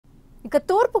ఇక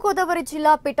తూర్పు గోదావరి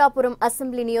జిల్లా పిఠాపురం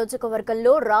అసెంబ్లీ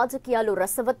నియోజకవర్గంలో రాజకీయాలు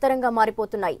రసవత్తరంగా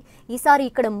మారిపోతున్నాయి. ఈసారి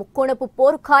ఇక్కడ ముక్కోణపు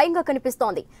పోరు ఖాయంగా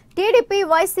కనిపిస్తోంది. టీడీపీ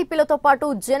వైసీపీలతో పాటు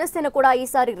జనసేన కూడా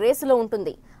ఈసారి రేసులో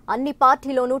ఉంటుంది. అన్ని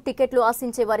పార్టీలోనూ టికెట్లు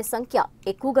ఆశించే వారి సంఖ్య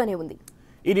ఎక్కువగానే ఉంది.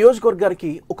 ఈ నియోజకవర్గానికి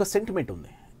ఒక సెంటిమెంట్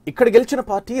ఉంది. ఇక్కడ గెలిచిన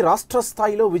పార్టీ రాష్ట్ర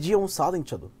స్థాయిలో విజయం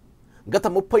సాధించదు. గత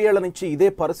 30 ఏళ్ల నుంచి ఇదే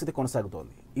పరిస్థితి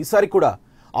కొనసాగుతోంది. ఈసారి కూడా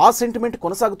ఆ సెంటిమెంట్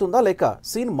కొనసాగుతుందా లేక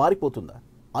సీన్ మారిపోతుందా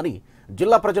అని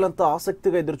జిల్లా ప్రజలంతా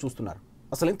ఆసక్తిగా ఎదురు చూస్తున్నారు.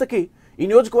 అసలు ఇంతకీ ఈ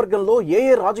నియోజకవర్గంలో ఏ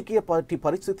రాజకీయ పార్టీ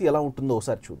పరిస్థితి ఎలా ఉంటుందో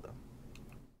ఒకసారి చూద్దాం.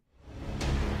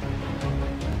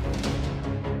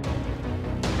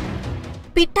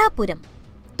 పిఠాపురం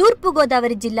తూర్పు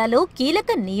గోదావరి జిల్లాలో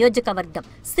కీలక నియోజకవర్గం.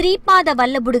 శ్రీపాద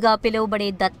వల్లభుడుగా పిలువబడే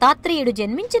దత్తాత్రేయుడు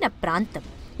జన్మించిన ప్రాంతం.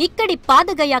 ఇక్కడి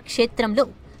పాదగయ క్షేత్రంలో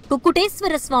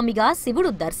కుకుటేశ్వర స్వామిగా శివుడు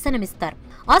దర్శనమిస్తారు.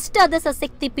 అష్టాదశ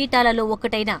శక్తి పీఠాలలో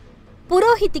ఒకటైన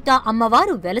పురోహితిక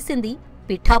అమ్మవారు వెలసింది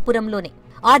పిఠాపురంలోనే.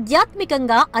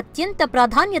 ఆధ్యాత్మికంగా అత్యంత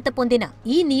ప్రాధాన్యత పొందిన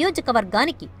ఈ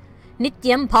నియోజకవర్గానికి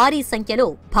నిత్యం భారీ సంఖ్యలో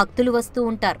భక్తులు వస్తూ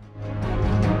ఉంటారు.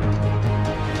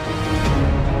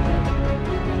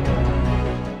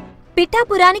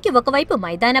 పిఠాపురానికి ఒకవైపు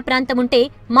మైదాన ప్రాంతముంటే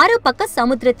మరోపక్క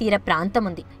సముద్ర తీర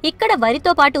ప్రాంతముంది. ఇక్కడ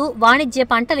వరితో పాటు వాణిజ్య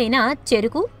పంటలైన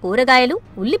చెరుకు, కూరగాయలు,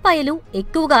 ఉల్లిపాయలు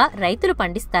ఎక్కువగా రైతులు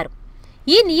పండిస్తారు.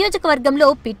 ఈ నియోజకవర్గంలో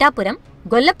పిఠాపురం,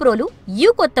 గొల్లప్రోలు,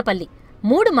 కొత్తపల్లి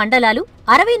 3 మండలాలు,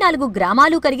 64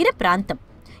 గ్రామాలు కలిగిన ప్రాంతం.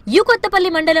 కొత్తపల్లి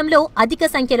మండలంలో అధిక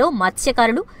సంఖ్యలో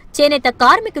మత్స్యకారులు, చేనేత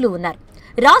కార్మికులు ఉన్నారు.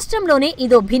 రాష్ట్రంలోనే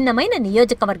ఇదో భిన్నమైన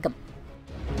నియోజకవర్గం.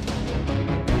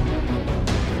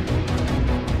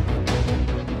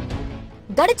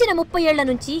 గడిచిన 30 ఏళ్ల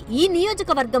నుంచి ఈ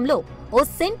నియోజకవర్గంలో ఓ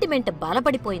సెంటిమెంట్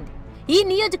బలపడిపోయింది. ఈ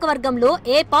నియోజకవర్గంలో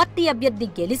ఏ పార్టీ అభ్యర్థి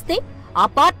గెలిస్తే ఆ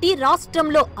పార్టీ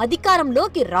రాష్ట్రంలో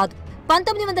అధికారంలోకి రాదు.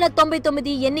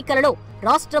 1999 ఎన్నికలలో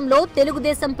రాష్ట్రంలో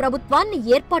తెలుగుదేశం ప్రభుత్వాన్ని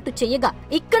ఏర్పాటు చేయగా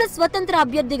ఇక్కడ స్వతంత్ర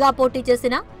అభ్యర్థిగా పోటీ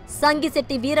చేసిన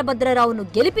సంగిశెట్టి వీరభద్రరావును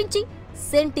గెలిపించి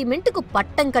సెంటిమెంటుకు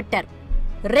పట్టం కట్టారు.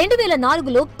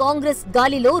 2004లో కాంగ్రెస్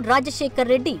గాలిలో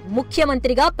రాజశేఖర్ రెడ్డి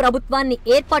ముఖ్యమంత్రిగా ప్రభుత్వాన్ని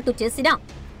ఏర్పాటు చేసినా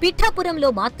పిఠాపురంలో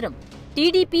మాత్రం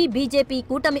టీడీపీ, బీజేపీ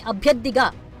కూటమి అభ్యర్థిగా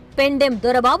పెండెం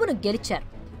దొరబాబును గెలిచారు.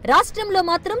 రాష్ట్రంలో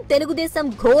మాత్రం తెలుగుదేశం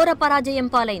ఘోర పరాజయం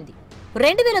పాలైంది.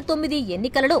 2009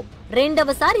 ఎన్నికలలో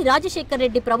రెండవసారి రాజశేఖర్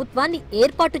రెడ్డి ప్రభుత్వాన్ని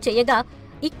ఏర్పాటు చేయగా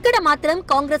ఇక్కడ మాత్రం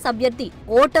కాంగ్రెస్ అభ్యర్థి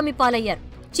ఓటమి పాలయ్యారు.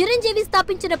 చిరంజీవి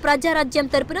స్థాపించిన ప్రజారాజ్యం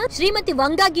తరపున శ్రీమతి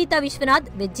వంగా గీతా విశ్వనాథ్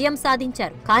విజయం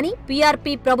సాధించారు. కానీ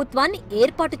పీఆర్పీ ప్రభుత్వాన్ని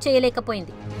ఏర్పాటు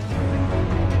చేయలేకపోయింది.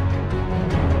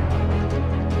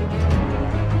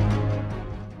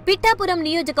 పిఠాపురం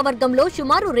నియోజకవర్గంలో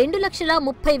సుమారు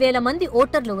 2,30,000 మంది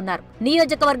ఓటర్లు ఉన్నారు.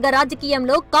 నియోజకవర్గ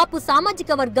రాజకీయంలో కాపు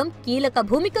సామాజిక వర్గం కీలక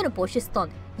భూమికను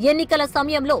పోషిస్తోంది. ఎన్నికల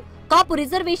సమయంలో కాపు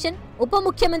రిజర్వేషన్, ఉప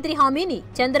ముఖ్యమంత్రి హామీని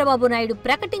చంద్రబాబు నాయుడు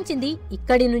ప్రకటించింది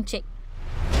ఇక్కడి నుంచే.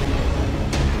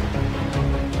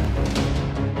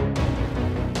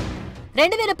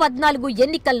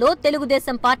 ఎన్నికల్లో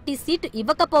తెలుగుదేశం పార్టీ సీటు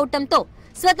ఇవ్వకపోవటంతో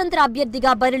స్వతంత్ర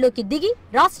అభ్యర్థిగా బరిలోకి దిగి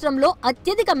రాష్ట్రంలో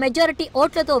అత్యధిక మెజారిటీ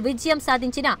ఓట్లతో విజయం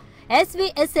సాధించిన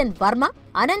ఎస్వీఎస్ఎన్ వర్మ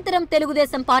అనంతరం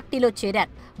తెలుగుదేశం పార్టీలో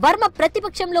చేరారు. వర్మ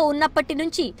ప్రతిపక్షంలో ఉన్నప్పటి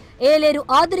నుంచి ఏలేరు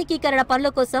ఆధునికీకరణ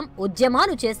పనుల కోసం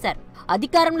ఉద్యమాలు చేశారు.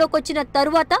 అధికారంలోకొచ్చిన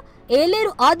తరువాత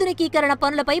ఏలేరు ఆధునికీకరణ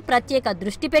పనులపై ప్రత్యేక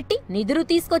దృష్టి పెట్టి నిధులు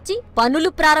తీసుకొచ్చి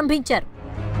పనులు ప్రారంభించారు.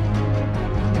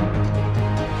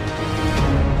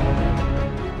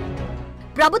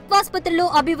 ప్రభుత్వాసుపత్రిలో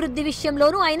అభివృద్ధి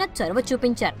విషయంలోనూ ఆయన చొరవ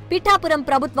చూపించారు. పిఠాపురం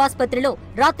ప్రభుత్వాసుపత్రిలో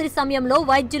రాత్రి సమయంలో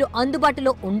వైద్యులు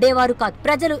అందుబాటులో ఉండేవారు కాదు.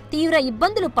 ప్రజలు తీవ్ర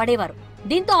ఇబ్బందులు పడేవారు.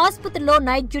 దీంతో ఆసుపత్రిలో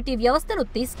నైట్ డ్యూటీ వ్యవస్థను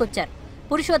తీసుకొచ్చారు.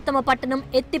 పురుషోత్తమ పట్టణం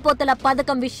ఎత్తిపోతల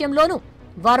పథకం విషయంలోనూ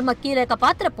వర్మ కీలక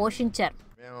పాత్ర పోషించారు.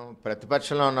 మేము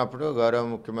ప్రతిపక్షంలో ఉన్నప్పుడు గౌరవ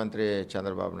ముఖ్యమంత్రి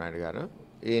చంద్రబాబు నాయుడు గారు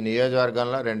ఈ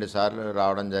నియోజకవర్గంలో 2 సార్లు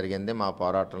రావడం జరిగింది. మా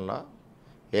పోరాటంలో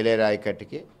ఏలేరు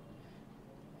ఆయకట్టుకి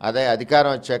అదే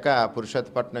అధికారం వచ్చాక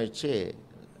పురుషోత్తపట్నం ఇచ్చి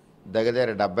దగ్గర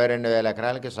 72,000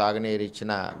 ఎకరాలకి సాగునీరు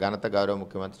ఇచ్చిన ఘనత గౌరవ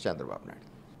ముఖ్యమంత్రి చంద్రబాబు నాయుడు.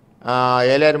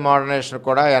 ఏలేరు మోడర్నైజేషన్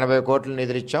కూడా 80 కోట్లు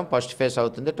నిధులు ఇచ్చాం. ఫస్ట్ ఫేజ్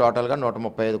అవుతుంది. టోటల్గా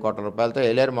 135 కోట్ల రూపాయలతో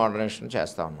ఏలేరు మోడర్నైజేషన్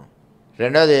చేస్తూ ఉన్నాం.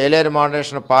 రెండవది ఏలేరు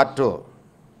మోడర్నైజేషన్ పార్ట్ 2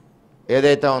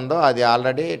 ఏదైతే ఉందో అది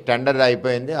ఆల్రెడీ టెండర్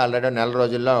అయిపోయింది. ఆల్రెడీ నెల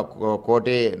రోజుల్లో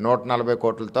 140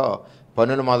 కోట్లతో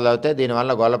పనులు మొదలవుతాయి.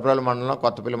 దీనివల్ల గొల్లప్రోలు మండలం,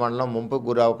 కొత్తపల్లి మండలం ముంపుకు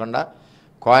గురవ్వకుండా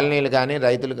కాలనీలు కానీ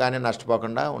రైతులు కానీ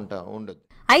నష్టపోకుండా ఉండదు.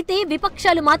 అయితే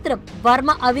విపక్షాలు మాత్రం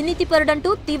వర్మ అవినీతి పరుడంటూ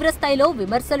తీవ్రస్థాయిలో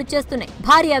విమర్శలు చేస్తున్నాయి.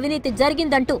 భారీ అవినీతి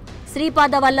జరిగిందంటూ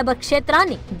శ్రీపాద వల్లభ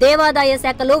క్షేత్రాన్ని దేవాదాయ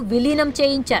శాఖలో విలీనం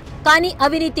చేయించారు. కానీ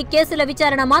అవినీతి కేసుల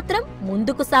విచారణ మాత్రం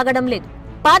ముందుకు సాగడం లేదు.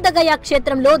 పాదగయ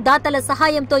క్షేత్రంలో దాతల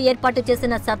సహాయంతో ఏర్పాటు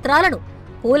చేసిన సత్రాలను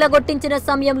కూలగొట్టించిన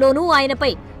సమయంలోనూ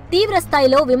ఆయనపై తీవ్ర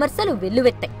స్థాయిలో విమర్శలు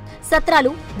వెల్లువెత్తాయి.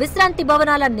 సత్రాలు, విశ్రాంతి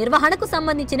భవనాల నిర్వహణకు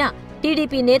సంబంధించిన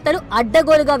టీడీపీ నేతలు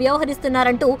అడ్డగోలుగా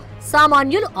వ్యవహరిస్తున్నారంటూ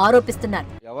సామాన్యులు ఆరోపిస్తున్నారు.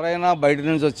 ఎవరైనా బయట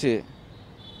నుంచి వచ్చి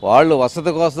వాళ్ళు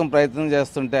వసతి కోసం ప్రయత్నం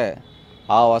చేస్తుంటే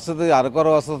ఆ వసతి అరకొర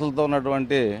వసతులతో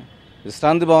ఉన్నటువంటి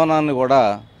విశ్రాంతి భవనాన్ని కూడా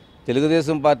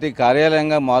తెలుగుదేశం పార్టీ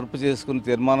కార్యాలయంగా మార్పు చేసుకుని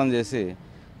తీర్మానం చేసి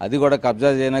అది కూడా కబ్జా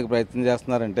చేయడానికి ప్రయత్నం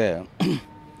చేస్తున్నారంటే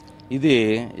ఇది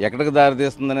ఎక్కడికి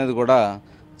దారితీస్తుందనేది కూడా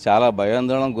చాలా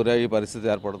భయాందోళనకు గురయ్యే పరిస్థితి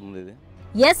ఏర్పడుతుంది. ఇది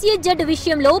ఎస్ఈజెడ్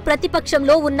విషయంలో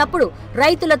ప్రతిపక్షంలో ఉన్నప్పుడు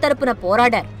రైతుల తరపున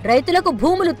పోరాడారు. రైతులకు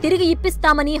భూములు తిరిగి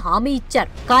ఇప్పిస్తామని హామీ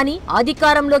ఇచ్చారు. కానీ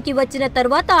అధికారంలోకి వచ్చిన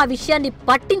తర్వాత ఆ విషయాన్ని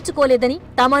పట్టించుకోలేదని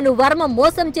తమను వర్మ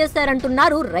మోసం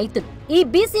చేశారంటున్నారు రైతులు. ఈ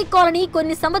బీసీ కాలనీ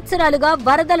కొన్ని సంవత్సరాలుగా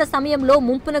వరదల సమయంలో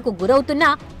ముంపునకు గురవుతున్నా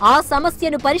ఆ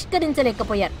సమస్యను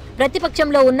పరిష్కరించలేకపోయారు.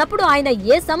 ప్రతిపక్షంలో ఉన్నప్పుడు ఆయన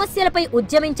ఏ సమస్యలపై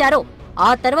ఉద్యమించారో ఆ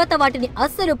తర్వాత వాటిని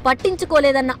అస్సలు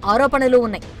పట్టించుకోలేదన్న ఆరోపణలు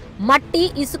ఉన్నాయి. మట్టి,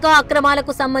 ఇసుక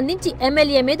అక్రమాలకు సంబంధించి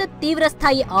ఎమ్మెల్యే మీద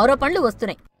తీవ్రస్థాయి ఆరోపణలు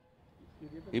వస్తున్నాయి.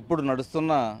 ఇప్పుడు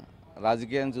నడుస్తున్న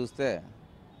రాజకీయం చూస్తే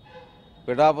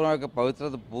పిఠాపురం యొక్క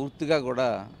పవిత్రత పూర్తిగా కూడా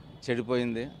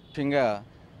చెడిపోయింది. ముఖ్యంగా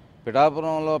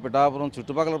పిఠాపురం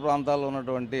చుట్టుపక్కల ప్రాంతాల్లో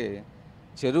ఉన్నటువంటి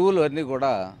చెరువులు అన్నీ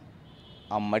కూడా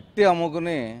ఆ మట్టి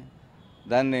అమ్ముకుని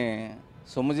దాన్ని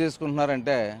సొమ్ము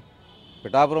చేసుకుంటున్నారంటే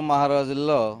పిఠాపురం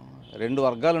మహారాజుల్లో 2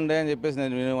 వర్గాలు ఉండేవని చెప్పేసి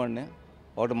నేను వినేవాడిని.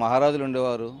 ఒకటి మహారాజులు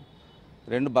ఉండేవారు,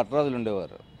 2 భట్టరాజులు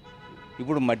ఉండేవారు.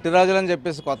 ఇప్పుడు మట్టి రాజులు అని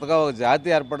చెప్పేసి కొత్తగా ఒక జాతి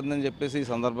ఏర్పడిందని చెప్పేసి ఈ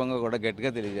సందర్భంగా కూడా గట్టిగా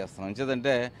తెలియజేస్తాం.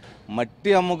 ఎంచేదంటే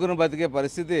మట్టి అమ్ముకుని బతికే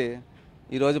పరిస్థితి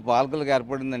ఈరోజు పాలకులకు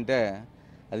ఏర్పడిందంటే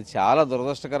అది చాలా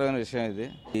దురదృష్టకరమైన విషయం. ఇది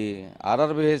ఈ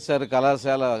ఆర్ఆర్బిహెచ్ఆర్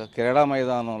కళాశాల క్రీడా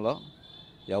మైదానంలో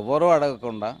ఎవరూ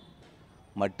అడగకుండా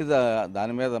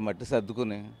దాని మీద మట్టి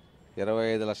సర్దుకుని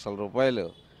 25 లక్షల రూపాయలు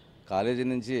కాలేజీ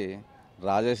నుంచి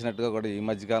రాజేసినట్టుగా కూడా ఈ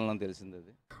మధ్యకాలంలో తెలిసింది.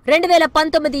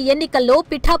 2019 ఎన్నికల్లో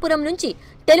పిఠాపురం నుంచి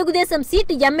తెలుగుదేశం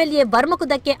సీటు ఎమ్మెల్యే వర్మకు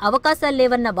దక్కే అవకాశాలు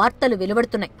లేవన్న వార్తలు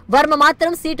వెలువడుతున్నాయి. వర్మ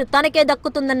మాత్రం సీటు తనకే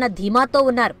దక్కుతుందన్న ధీమాతో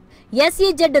ఉన్నారు.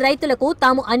 ఎస్ఈజెడ్ రైతులకు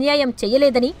తాము అన్యాయం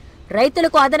చేయలేదని,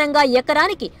 రైతులకు అదనంగా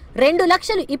ఎకరానికి 2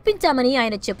 లక్షలు ఇప్పించామని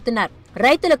ఆయన చెబుతున్నారు.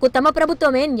 రైతులకు తమ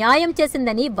ప్రభుత్వమే న్యాయం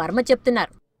చేసిందని వర్మ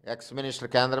చెప్తున్నారు. ఎక్స్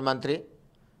మినిస్టర్, కేంద్ర మంత్రి,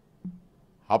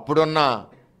 అప్పుడున్న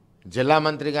జిల్లా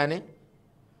మంత్రి కానీ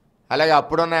అలాగే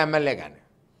అప్పుడున్న ఎమ్మెల్యే కానీ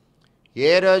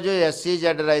ఏ రోజు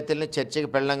ఎస్సీజెడ్ రైతుల్ని చర్చకి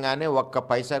పెళ్ళంగానే ఒక్క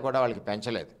పైసా కూడా వాళ్ళకి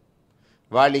పెంచలేదు.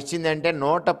 వాళ్ళు ఇచ్చిందంటే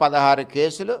 116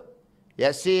 కేసులు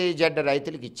ఎస్సీజెడ్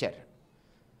రైతులకి ఇచ్చారు.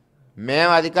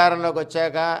 మేము అధికారంలోకి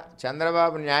వచ్చాక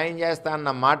చంద్రబాబు న్యాయం చేస్తా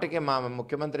అన్న మాటకి మా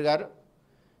ముఖ్యమంత్రి గారు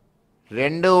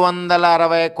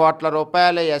 260 కోట్ల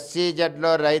రూపాయలు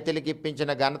ఎస్సీజెడ్లో రైతులకి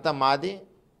ఇప్పించిన ఘనత మాది,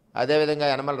 అదేవిధంగా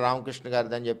యనమల రామకృష్ణ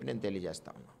గారిదని చెప్పి నేను తెలియజేస్తా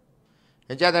ఉన్నాను.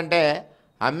 ఎంచేతంటే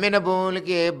అమ్మిన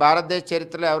భూములకి భారతదేశ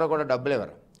చరిత్రలో ఎవరో కూడా డబ్బులు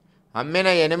ఇవ్వరు. అమ్మిన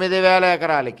 8,000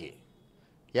 ఎకరాలకి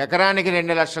ఎకరానికి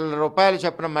 2 లక్షల రూపాయలు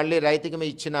చొప్పున మళ్ళీ రైతుకి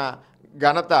ఇచ్చిన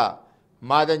ఘనత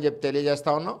మాదని చెప్పి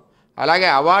తెలియజేస్తా ఉన్నాం. అలాగే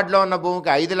అవార్డులో ఉన్న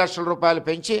భూమికి 5 లక్షల రూపాయలు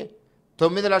పెంచి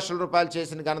 9 లక్షల రూపాయలు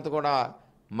చేసిన ఘనత కూడా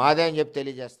మాదే అని చెప్పి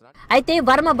తెలియజేస్తున్నారు. అయితే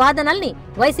వర్మ వాదనల్ని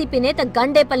వైసీపీ నేత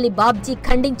గండేపల్లి బాబ్జీ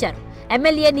ఖండించారు.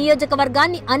 ఎమ్మెల్యే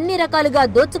నియోజకవర్గాన్ని అన్ని రకాలుగా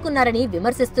దోచుకున్నారని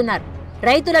విమర్శిస్తున్నారు.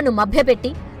 రైతులను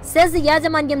మభ్యపెట్టి సెజ్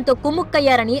యాజమాన్యంతో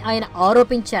కుమ్ముక్కయ్యారని ఆయన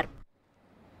ఆరోపించారు.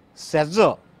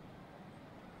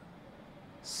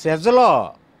 సెజ్లో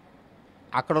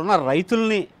అక్కడున్న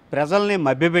రైతుల్ని, ప్రజల్ని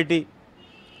మభ్యపెట్టి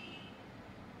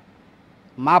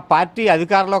మా పార్టీ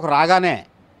అధికారంలోకి రాగానే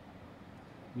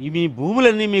మీ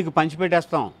భూములన్నీ మీకు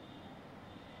పంచిపెట్టేస్తాం,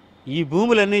 ఈ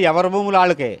భూములన్నీ ఎవరి భూములు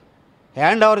వాళ్ళకే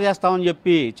హ్యాండ్ ఓవర్ చేస్తామని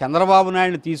చెప్పి చంద్రబాబు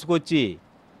నాయుడిని తీసుకొచ్చి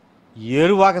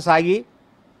ఏరువాక సాగి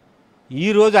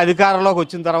ఈరోజు అధికారంలోకి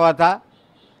వచ్చిన తర్వాత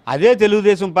అదే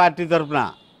తెలుగుదేశం పార్టీ తరఫున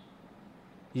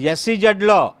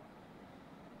ఎస్సీజెడ్లో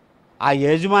ఆ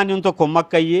యాజమాన్యంతో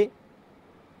కుమ్మక్కయ్యి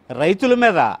రైతుల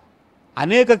మీద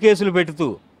అనేక కేసులు పెడుతూ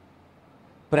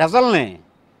ప్రజల్ని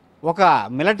ఒక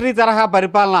మిలిటరీ తరహా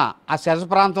పరిపాలన ఆ సెజ్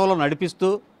ప్రాంతంలో నడిపిస్తూ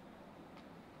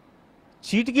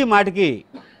చీటికి మాటికి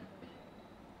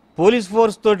పోలీస్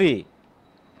ఫోర్స్ తోటి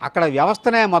అక్కడ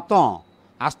వ్యవస్థనే మొత్తం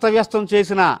అస్తవ్యస్తం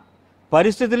చేసిన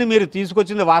పరిస్థితిని మీరు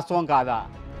తీసుకొచ్చింది వాస్తవం కాదా?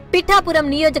 పిఠాపురం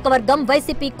నియోజకవర్గం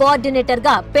వైసీపీ కోఆర్డినేటర్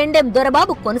గా పెండెం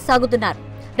దొరబాబు కొనసాగుతున్నారు.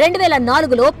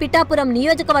 2004లో పిఠాపురం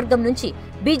నియోజకవర్గం నుంచి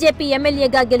బీజేపీ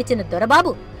ఎమ్మెల్యేగా గెలిచిన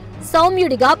దొరబాబు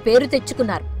సౌమ్యుడిగా పేరు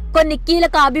తెచ్చుకున్నారు. కొన్ని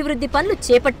కీలక అభివృద్ధి పనులు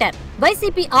చేపట్టారు.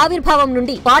 వైసీపీ ఆవిర్భావం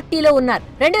నుండి పార్టీలో ఉన్నారు.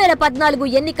 2014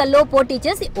 ఎన్నికల్లో పోటీ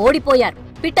చేసి ఓడిపోయారు.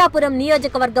 పిఠాపురం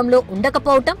నియోజకవర్గంలో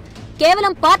ఉండకపోవటం,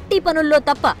 కేవలం పార్టీ పనుల్లో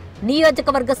తప్ప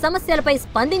నియోజకవర్గ సమస్యలపై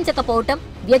స్పందించకపోవటం,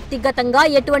 వ్యక్తిగతంగా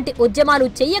ఎటువంటి ఉద్యమాలు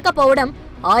చెయ్యకపోవడం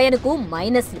ఆయనకు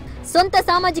మైనస్లు. సొంత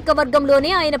సామాజిక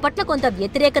వర్గంలోనే ఆయన పట్ల కొంత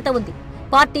వ్యతిరేకత ఉంది.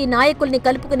 పార్టీ నాయకుల్ని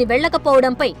కలుపుకుని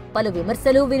వెళ్లకపోవడంపై పలు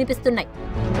విమర్శలు వినిపిస్తున్నాయి.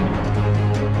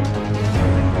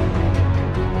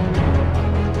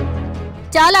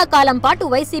 చాలా కాలం పాటు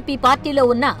వైసీపీ పార్టీలో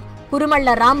ఉన్న కురుమళ్ల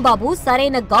రాంబాబు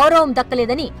సరైన గౌరవం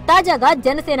దక్కలేదని తాజాగా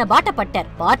జనసేన బాట పట్టారు.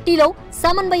 పార్టీలో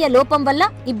సమన్వయ లోపం వల్ల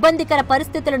ఇబ్బందికర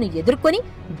పరిస్థితులను ఎదుర్కొని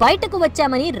బయటకు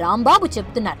వచ్చామని రాంబాబు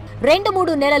చెప్తున్నారు.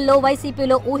 2-3 నెలల్లో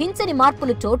వైసీపీలో ఊహించని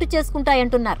మార్పులు చోటు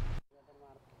చేసుకుంటాయంటున్నారు.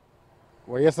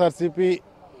 వైఎస్ఆర్సీపీ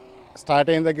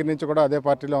స్టార్ట్ అయిన దగ్గర నుంచి కూడా అదే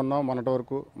పార్టీలో ఉన్నాం. మొన్నటి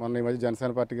వరకు ఈ మధ్య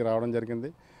జనసేన పార్టీకి రావడం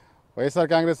జరిగింది. వైఎస్ఆర్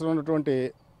కాంగ్రెస్లో ఉన్నటువంటి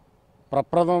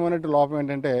ప్రప్రథమమైన లోపం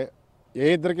ఏంటంటే ఏ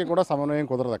ఇద్దరికి కూడా సమన్వయం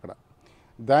కుదరదు. అక్కడ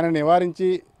దాన్ని నివారించి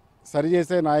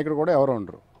సరిచేసే నాయకుడు కూడా ఎవరు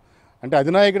ఉండరు. అంటే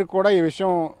అధినాయకుడికి కూడా ఈ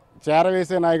విషయం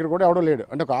చేరవేసే నాయకుడు కూడా ఎవడో లేడు.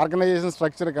 అంటే ఒక ఆర్గనైజేషన్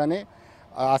స్ట్రక్చర్ కానీ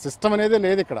ఆ సిస్టమ్ అనేది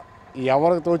లేదు. ఇక్కడ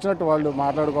ఎవరికి తోచినట్టు వాళ్ళు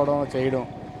మాట్లాడుకోవడం చేయడం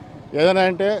ఏదైనా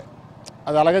అంటే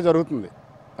అది అలాగే జరుగుతుంది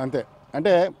అంతే.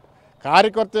 అంటే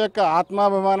కార్యకర్త యొక్క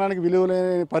ఆత్మాభిమానానికి విలువ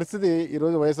లేని పరిస్థితి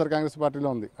ఈరోజు వైఎస్ఆర్ కాంగ్రెస్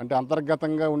పార్టీలో ఉంది. అంటే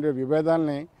అంతర్గతంగా ఉండే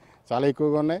విభేదాలని చాలా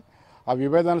ఎక్కువగా ఉన్నాయి. ఆ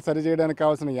విభేదాన్ని సరిచేయడానికి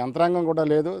కావాల్సిన యంత్రాంగం కూడా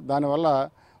లేదు. దానివల్ల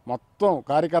మొత్తం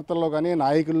కార్యకర్తల్లో కానీ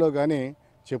నాయకుల్లో కానీ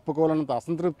చెప్పుకోవాలన్నంత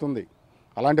అసంతృప్తి ఉంది.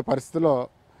 అలాంటి పరిస్థితుల్లో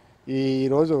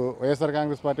ఈరోజు వైఎస్ఆర్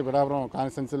కాంగ్రెస్ పార్టీ పిఠాపురం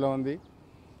కాన్స్టిట్యున్సీలో ఉంది.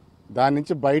 దాని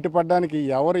నుంచి బయటపడడానికి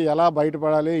ఎవరు ఎలా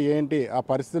బయటపడాలి ఏంటి ఆ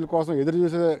పరిస్థితుల కోసం ఎదురు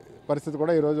చూసే పరిస్థితి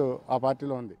కూడా ఈరోజు ఆ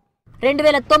పార్టీలో ఉంది.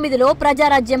 2009లో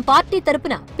ప్రజారాజ్యం పార్టీ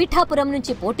తరపున పిఠాపురం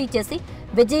నుంచి పోటీ చేసి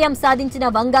విజయం సాధించిన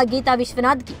వంగా గీతా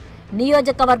విశ్వనాథ్కి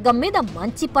నియోజకవర్గం మీద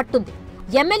మంచి పట్టుంది.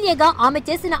 ఎమ్మెల్యేగా ఆమె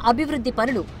చేసిన అభివృద్ధి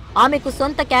పనులు ఆమెకు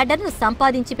సొంత క్యాడర్ను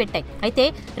సంపాదించి పెట్టాయి. అయితే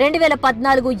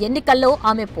 2014 ఎన్నికల్లో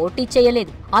ఆమె పోటీ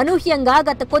చేయలేదు. అనూహ్యంగా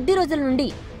గత కొద్ది రోజుల నుండి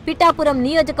పిఠాపురం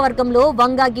నియోజకవర్గంలో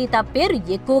వంగా గీత పేరు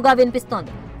ఎక్కువగా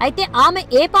వినిపిస్తోంది. అయితే ఆమె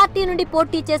ఏ పార్టీ నుండి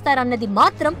పోటీ చేస్తారన్నది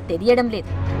మాత్రం తెలియడం లేదు.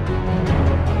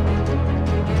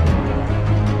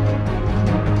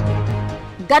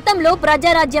 గతంలో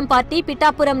ప్రజారాజ్యం పార్టీ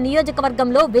పిఠాపురం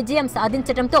నియోజకవర్గంలో విజయం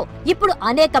సాధించడంతో ఇప్పుడు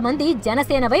అనేక మంది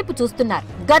జనసేన వైపు చూస్తున్నారు.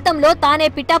 గతంలో తానే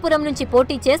పిఠాపురం నుంచి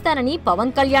పోటీ చేస్తానని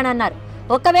పవన్ కళ్యాణ్ అన్నారు.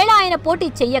 ఒకవేళ ఆయన పోటీ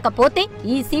చెయ్యకపోతే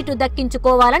ఈ సీటు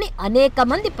దక్కించుకోవాలని అనేక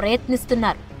మంది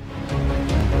ప్రయత్నిస్తున్నారు.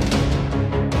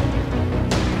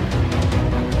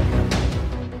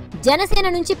 జనసేన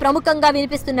నుంచి ప్రముఖంగా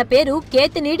వినిపిస్తున్న పేరు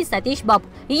కేతినీడి సతీష్ బాబు.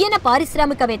 ఈయన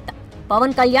పారిశ్రామికవేత్త.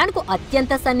 పవన్ కళ్యాణ్ కు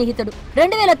అత్యంత సన్నిహితుడు.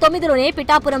 2009లోనే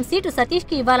పిఠాపురం సీటు సతీష్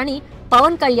కి ఇవ్వాలని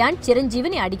పవన్ కళ్యాణ్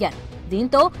చిరంజీవిని అడిగారు.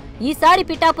 దీంతో ఈసారి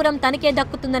పిఠాపురం తనకే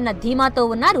దక్కుతుందన్న ధీమాతో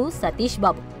ఉన్నారు సతీష్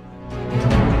బాబు.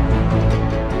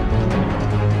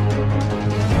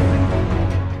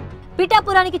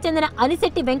 పిఠాపురానికి చెందిన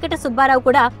అనిశెట్టి వెంకట సుబ్బారావు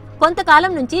కూడా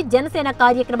కొంతకాలం నుంచి జనసేన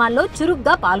కార్యక్రమాల్లో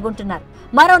చురుగ్గా పాల్గొంటున్నారు.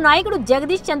 మరో నాయకుడు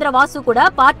జగదీష్ చంద్ర వాసు కూడా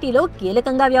పార్టీలో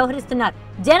కీలకంగా వ్యవహరిస్తున్నారు.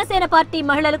 జనసేన పార్టీ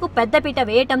మహిళలకు పెద్దపీట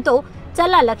వేయటంతో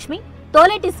చల్లా లక్ష్మి,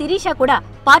 తోలేటి శిరీష కూడా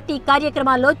పార్టీ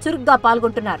కార్యక్రమాల్లో చురుగ్గా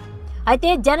పాల్గొంటున్నారు. అయితే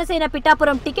జనసేన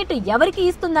పిఠాపురం టికెట్ ఎవరికి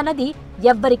ఇస్తుందన్నది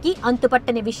ఎవ్వరికీ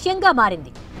అంతుపట్టని విషయంగా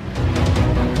మారింది.